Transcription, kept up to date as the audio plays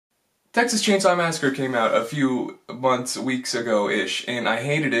Texas Chainsaw Massacre came out a few weeks ago-ish, and I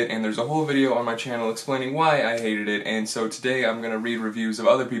hated it, and there's a whole video on my channel explaining why I hated it, and so today I'm gonna read reviews of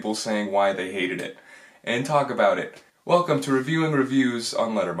other people saying why they hated it, and talk about it. Welcome to Reviewing Reviews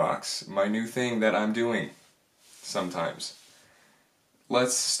on Letterboxd, my new thing that I'm doing sometimes.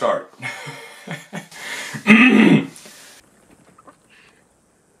 Let's start.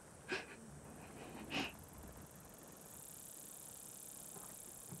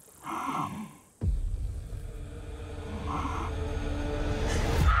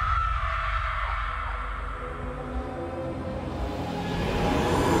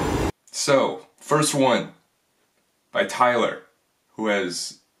 So, first one, by Tyler, who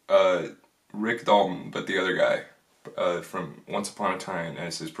has Rick Dalton, but the other guy from Once Upon a Time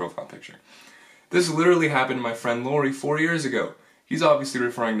as his profile picture. This literally happened to my friend Lori 4 years ago. He's obviously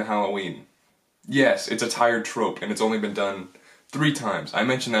referring to Halloween. Yes, it's a tired trope, and it's only been done 3 times. I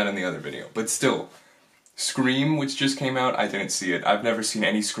mentioned that in the other video, but still. Scream, which just came out, I didn't see it. I've never seen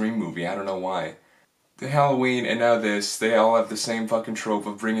any Scream movie, I don't know why. The Halloween and now this, they all have the same fucking trope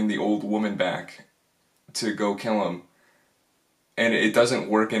of bringing the old woman back to go kill him. And it doesn't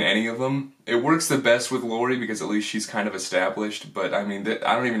work in any of them. It works the best with Lori because at least she's kind of established, but I mean,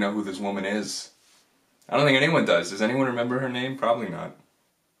 I don't even know who this woman is. I don't think anyone does. Does anyone remember her name? Probably not.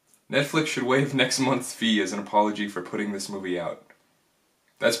 Netflix should waive next month's fee as an apology for putting this movie out.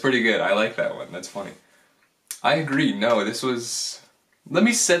 That's pretty good. I like that one. That's funny. I agree. No, this was... Let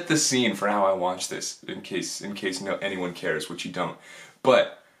me set the scene for how I watched this, in case anyone cares, which you don't.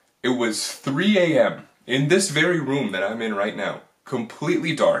 But it was 3 a.m. in this very room that I'm in right now,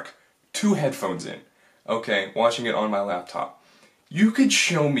 completely dark, 2 headphones in, okay, watching it on my laptop. You could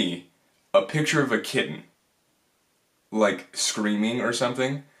show me a picture of a kitten, like screaming or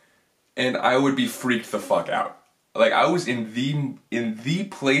something, and I would be freaked the fuck out. Like, I was in the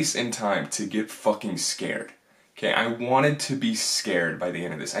place and time to get fucking scared. Okay, I wanted to be scared by the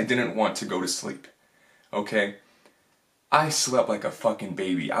end of this. I didn't want to go to sleep. Okay? I slept like a fucking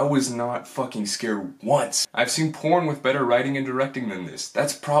baby. I was not fucking scared once. I've seen porn with better writing and directing than this.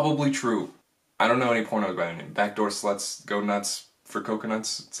 That's probably true. I don't know any pornos by the name. Backdoor sluts go nuts for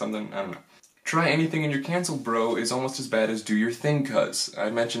coconuts, something, I don't know. Try anything and you're canceled, bro, is almost as bad as do your thing, cuz. I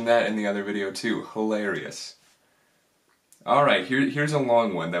mentioned that in the other video too. Hilarious. Alright, here's a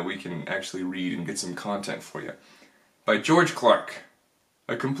long one that we can actually read and get some content for you. By George Clark.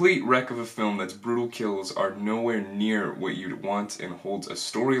 A complete wreck of a film that's brutal kills are nowhere near what you'd want and holds a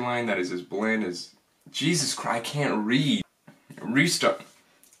storyline that is as bland as... Jesus Christ, I can't read. Restart.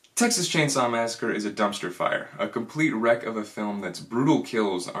 Texas Chainsaw Massacre is a dumpster fire. A complete wreck of a film that's brutal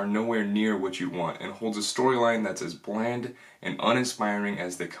kills are nowhere near what you'd want and holds a storyline that's as bland and uninspiring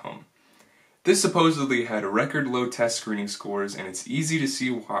as they come. This supposedly had record low test screening scores, and it's easy to see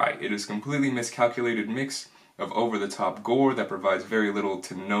why. It is a completely miscalculated mix of over-the-top gore that provides very little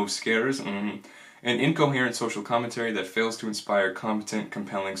to no scares, and incoherent social commentary that fails to inspire competent,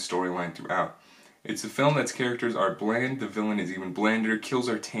 compelling storyline throughout. It's a film that's characters are bland, the villain is even blander, kills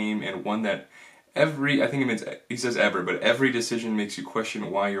are tame, and one that I think it means, he says ever, but every decision makes you question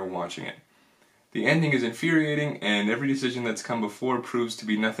why you're watching it. The ending is infuriating, and every decision that's come before proves to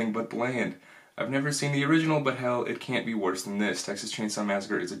be nothing but bland. I've never seen the original, but hell, it can't be worse than this. Texas Chainsaw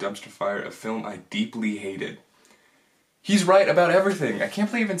Massacre is a dumpster fire, a film I deeply hated. He's right about everything. I can't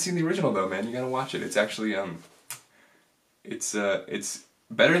believe I haven't seen the original though, man. You gotta watch it. It's actually, it's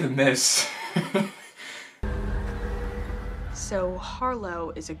better than this. So,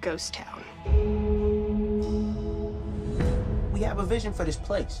 Harlow is a ghost town. We have a vision for this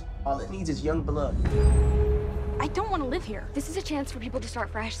place. All it needs is young blood. I don't want to live here. This is a chance for people to start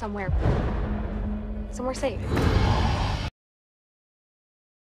fresh somewhere safe.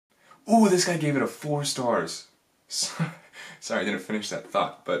 Ooh, this guy gave it a 4 stars. Sorry, I didn't finish that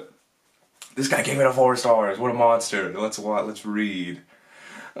thought, but this guy gave it a 4 stars. What a monster. Let's read.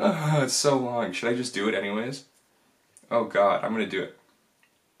 It's so long. Should I just do it anyways? Oh god, I'm gonna do it.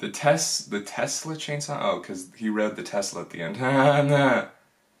 The Tesla chainsaw? Oh, because he read the Tesla at the end.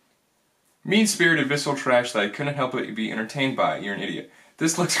 Mean-spirited visceral trash that I couldn't help but be entertained by. You're an idiot.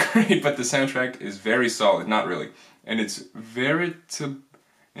 This looks great, but the soundtrack is very solid. Not really. And it's a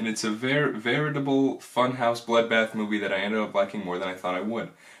veritable funhouse bloodbath movie that I ended up liking more than I thought I would.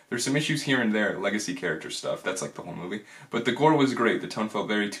 There's some issues here and there, legacy character stuff, that's like the whole movie. But the gore was great, the tone felt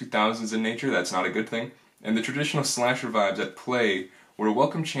very 2000s in nature, that's not a good thing. And the traditional slasher vibes at play were a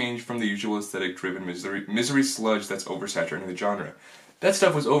welcome change from the usual aesthetic-driven misery sludge that's oversaturating the genre. That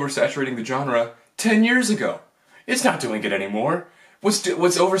stuff was oversaturating the genre 10 years ago. It's not doing it anymore. What's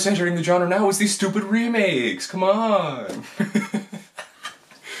oversaturating the genre now is these stupid remakes. Come on.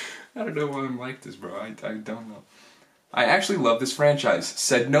 I don't know why I'm like this, bro. I don't know. I actually love this franchise.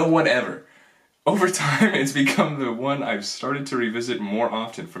 Said no one ever. Over time, it's become the one I've started to revisit more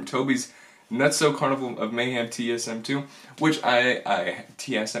often. From Toby's Nutso Carnival of Mayhem TSM2,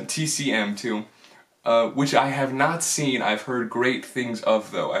 TCM2, which I have not seen. I've heard great things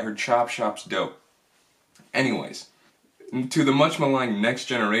of, though. I heard Chop Shop's dope. Anyways, to the much maligned Next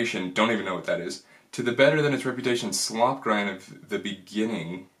Generation, don't even know what that is, to the better than its reputation slop grind of the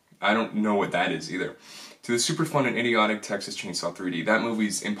beginning, I don't know what that is either, to the super fun and idiotic Texas Chainsaw 3D. That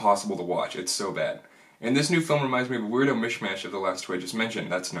movie's impossible to watch, it's so bad. And this new film reminds me of a weirdo mishmash of the last two I just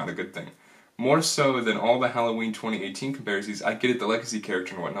mentioned. That's not a good thing. More so than all the Halloween 2018 comparisons, I get it, the legacy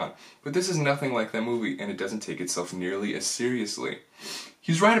character and whatnot, but this is nothing like that movie, and it doesn't take itself nearly as seriously.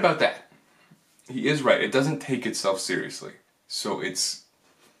 He's right about that. He is right, it doesn't take itself seriously. So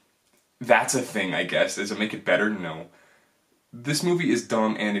that's a thing, I guess. Does it make it better? No. This movie is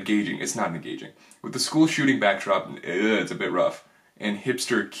dumb and engaging. It's not engaging. With the school shooting backdrop, it's a bit rough. And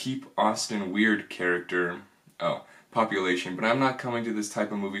hipster Keep Austin Weird character, population. But I'm not coming to this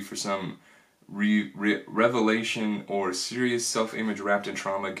type of movie for some revelation or serious self-image wrapped in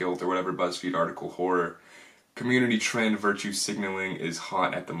trauma, guilt, or whatever BuzzFeed article horror. Community trend virtue signaling is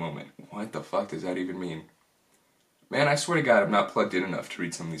hot at the moment. What the fuck does that even mean? Man, I swear to God, I'm not plugged in enough to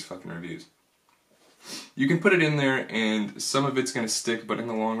read some of these fucking reviews. You can put it in there and some of it's gonna stick, but in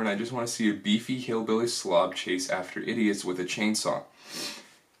the long run I just want to see a beefy hillbilly slob chase after idiots with a chainsaw.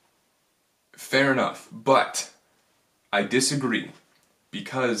 Fair enough, but I disagree,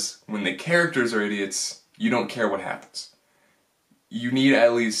 because when the characters are idiots, you don't care what happens. You need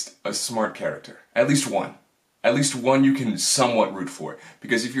at least a smart character. At least one. At least one you can somewhat root for.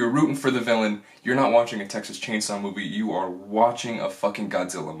 Because if you're rooting for the villain, you're not watching a Texas Chainsaw movie, you are watching a fucking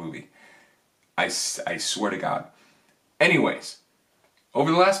Godzilla movie. I swear to God. Anyways,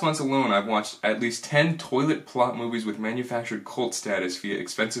 over the last months alone, I've watched at least 10 toilet plot movies with manufactured cult status via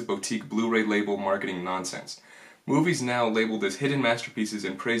expensive boutique Blu-ray label marketing nonsense. Movies now labeled as hidden masterpieces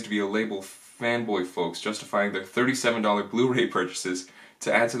and praised via label fanboy folks justifying their $37 Blu-ray purchases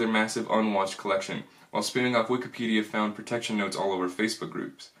to add to their massive unwatched collection, while spinning off Wikipedia found protection notes all over Facebook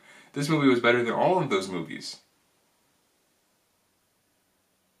groups. This movie was better than all of those movies.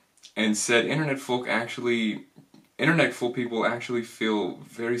 And said internet folk people actually feel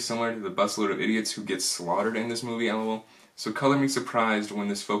very similar to the busload of idiots who get slaughtered in this movie, lol. So color me surprised when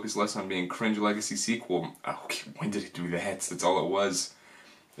this focused less on being cringe legacy sequel. Okay, when did it do that? That's all it was.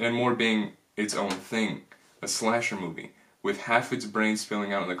 And more being its own thing. A slasher movie, with half its brain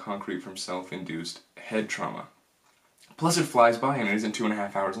spilling out on the concrete from self-induced head trauma. Plus it flies by and it isn't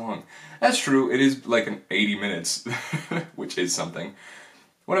 2.5 hours long. That's true, it is like an 80 minutes, which is something.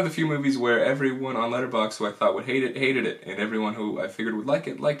 One of the few movies where everyone on Letterboxd who I thought would hate it, hated it, and everyone who I figured would like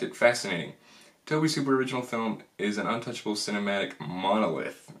it, liked it. Fascinating. Toby's super original film is an untouchable cinematic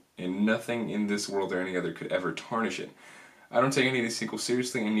monolith, and nothing in this world or any other could ever tarnish it. I don't take any of these sequels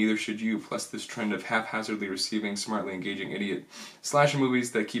seriously, and neither should you, plus this trend of haphazardly receiving, smartly engaging idiot slasher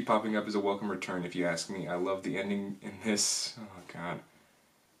movies that keep popping up is a welcome return, if you ask me. I love the ending in this. Oh, God.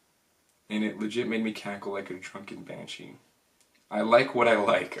 And it legit made me cackle like a drunken banshee. I like what I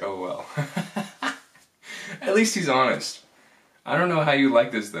like, oh well. At least he's honest. I don't know how you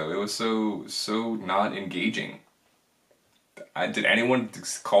like this, though. It was so not engaging. Did anyone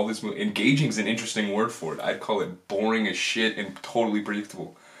call this movie... Engaging's an interesting word for it. I'd call it boring as shit and totally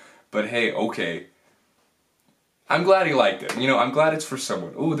predictable. But hey, okay. I'm glad he liked it. You know, I'm glad it's for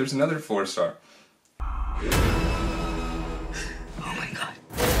someone. Ooh, there's another 4-star. Oh my God.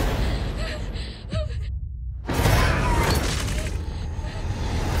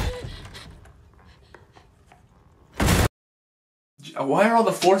 Why are all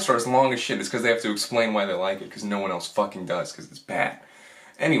the 4-stars long as shit? It's because they have to explain why they like it, because no one else fucking does, because it's bad.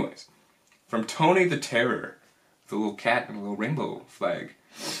 Anyways, from Tony the Terror, the little cat and the little rainbow flag.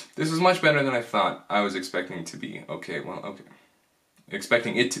 This was much better than I thought I was expecting it to be. Okay.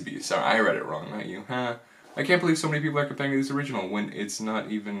 Expecting it to be. Sorry, I read it wrong, not you. Huh? I can't believe so many people are comparing this original when it's not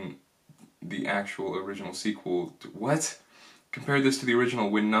even the actual original sequel. What? Compare this to the original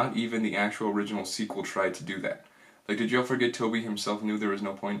when not even the actual original sequel tried to do that. Like, did y'all forget Toby himself knew there was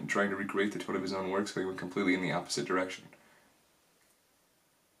no point in trying to recreate the tone of his own work, so he went completely in the opposite direction?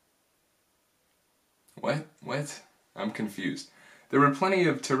 What? I'm confused. There were plenty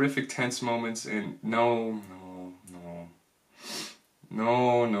of terrific tense moments and no.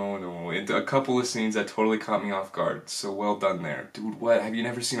 And a couple of scenes that totally caught me off guard. So well done there. Dude, what? Have you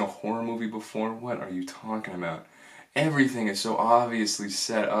never seen a horror movie before? What are you talking about? Everything is so obviously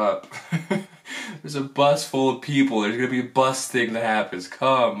set up. There's a bus full of people. There's gonna be a bus thing that happens.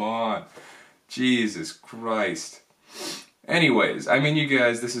 Come on. Jesus Christ. Anyways, I mean, you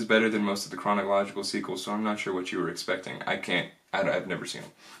guys, this is better than most of the chronological sequels, so I'm not sure what you were expecting. I've never seen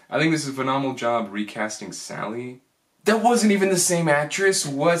them. I think this is a phenomenal job recasting Sally. That wasn't even the same actress,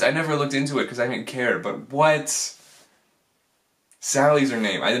 was? I never looked into it because I didn't care, but what? Sally's her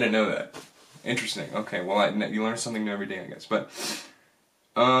name. I didn't know that. Interesting. Okay, well, you learn something new every day, I guess. But,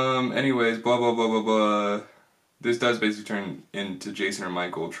 anyways, blah, blah, blah, blah, blah. This does basically turn into Jason or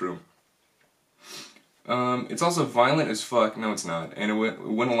Michael, true. It's also violent as fuck. No, it's not. And it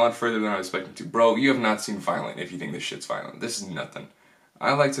went a lot further than I was expecting to. Bro, you have not seen Violent if you think this shit's violent. This is nothing.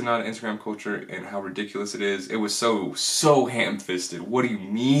 I like to nod at Instagram culture and how ridiculous it is. It was so ham-fisted. What do you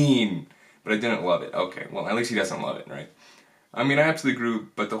mean? But I didn't love it. Okay, well, at least he doesn't love it, right? I mean, I absolutely agree,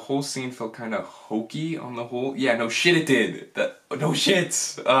 but the whole scene felt kind of hokey on the whole. Yeah, no shit it did. No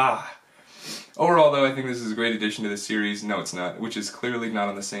shit. Overall, though, I think this is a great addition to the series. No, it's not, which is clearly not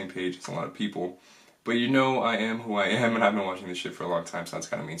on the same page as a lot of people. But you know I am who I am, and I've been watching this shit for a long time, so that's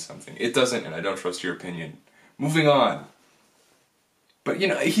gotta mean something. It doesn't, and I don't trust your opinion. Moving on. But, you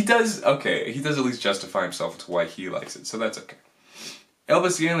know, he does at least justify himself to why he likes it, so that's okay.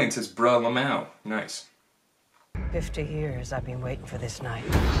 Elvis the Alien says, bruh, Lamau. Nice. 50 years I've been waiting for this night.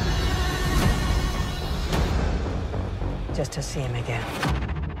 Just to see him again.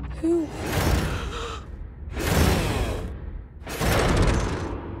 Who?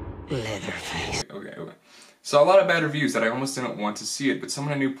 Leatherface. Okay. Saw a lot of bad reviews that I almost didn't want to see it, but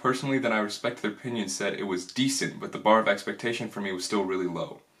someone I knew personally that I respect their opinion said it was decent, but the bar of expectation for me was still really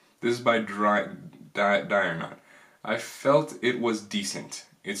low. This is by Diarnaut. I felt it was decent.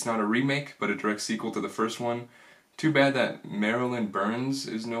 It's not a remake, but a direct sequel to the first one. Too bad that Marilyn Burns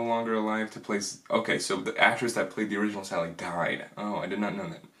is no longer alive to play... Okay, so the actress that played the original Sally died. Oh, I did not know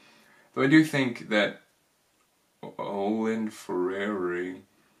that. Though I do think that Olin Ferreri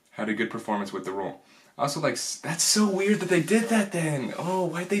had a good performance with the role. Also, like, that's so weird that they did that then. Oh,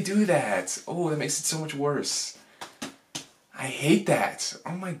 why'd they do that? Oh, that makes it so much worse. I hate that.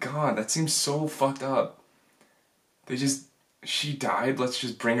 Oh my god, that seems so fucked up. She died, let's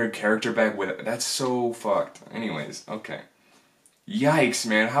just bring her character back with it. That's so fucked. Anyways, okay. Yikes,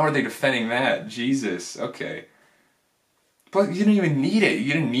 man, how are they defending that? Jesus, okay. But you didn't even need it.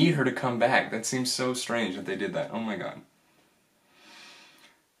 You didn't need her to come back. That seems so strange that they did that. Oh my god.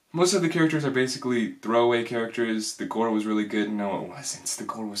 Most of the characters are basically throwaway characters. The gore was really good. No, it wasn't. The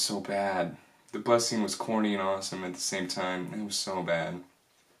gore was so bad. The bus scene was corny and awesome at the same time. It was so bad.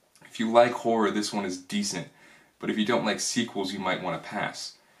 If you like horror, this one is decent. But if you don't like sequels, you might want to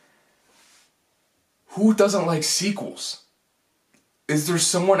pass. Who doesn't like sequels? Is there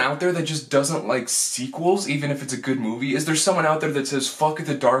someone out there that just doesn't like sequels, even if it's a good movie? Is there someone out there that says, fuck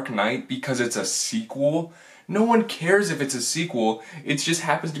The Dark Knight because it's a sequel? No one cares if it's a sequel. It just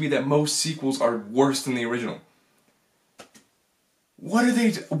happens to be that most sequels are worse than the original. What are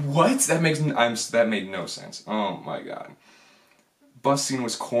they... What? That made no sense. Oh my god. Bus scene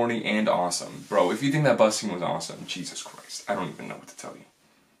was corny and awesome. Bro, if you think that bus scene was awesome, Jesus Christ, I don't even know what to tell you.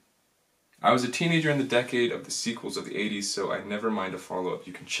 I was a teenager in the decade of the sequels of the 80s, so I never mind a follow-up.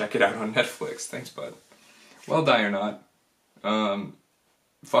 You can check it out on Netflix. Thanks, bud. Well, die or not.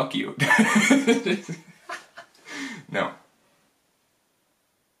 Fuck you. No.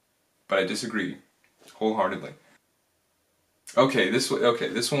 But I disagree. Wholeheartedly. Okay,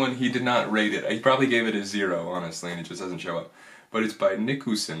 this one, he did not rate it. He probably gave it a 0, honestly, and it just doesn't show up. But it's by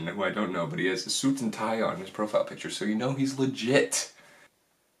Nikusen, who I don't know, but he has a suit and tie on his profile picture, so you know he's legit.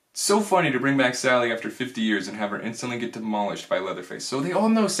 So funny to bring back Sally after 50 years and have her instantly get demolished by Leatherface. So they all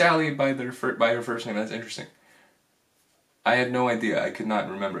know Sally by her first name. That's interesting. I had no idea. I could not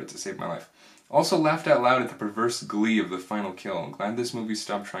remember it to save my life. Also laughed out loud at the perverse glee of the final kill. I'm glad this movie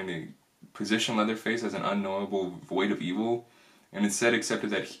stopped trying to position Leatherface as an unknowable void of evil, and instead accepted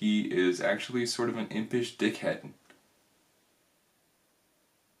that he is actually sort of an impish dickhead.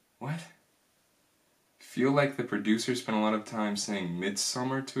 What? Feel like the producers spent a lot of time saying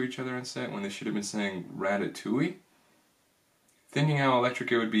Midsummer to each other on set when they should have been saying Ratatouille? Thinking how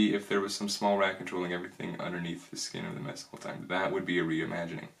electric it would be if there was some small rat controlling everything underneath the skin of the mess the whole time. That would be a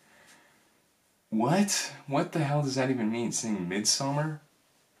reimagining. What? What the hell does that even mean, saying Midsummer?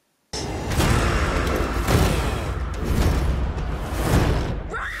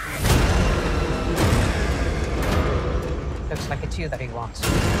 Looks like it's you that he wants.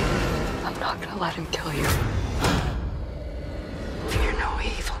 I'm not gonna let him kill you. Fear no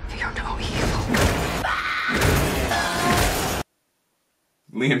evil, fear no evil.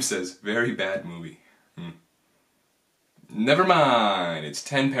 Liam says, very bad movie. Never mind. It's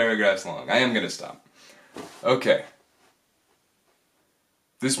 10 paragraphs long. I am gonna stop. Okay.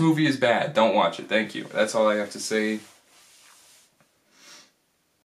 This movie is bad. Don't watch it. Thank you. That's all I have to say.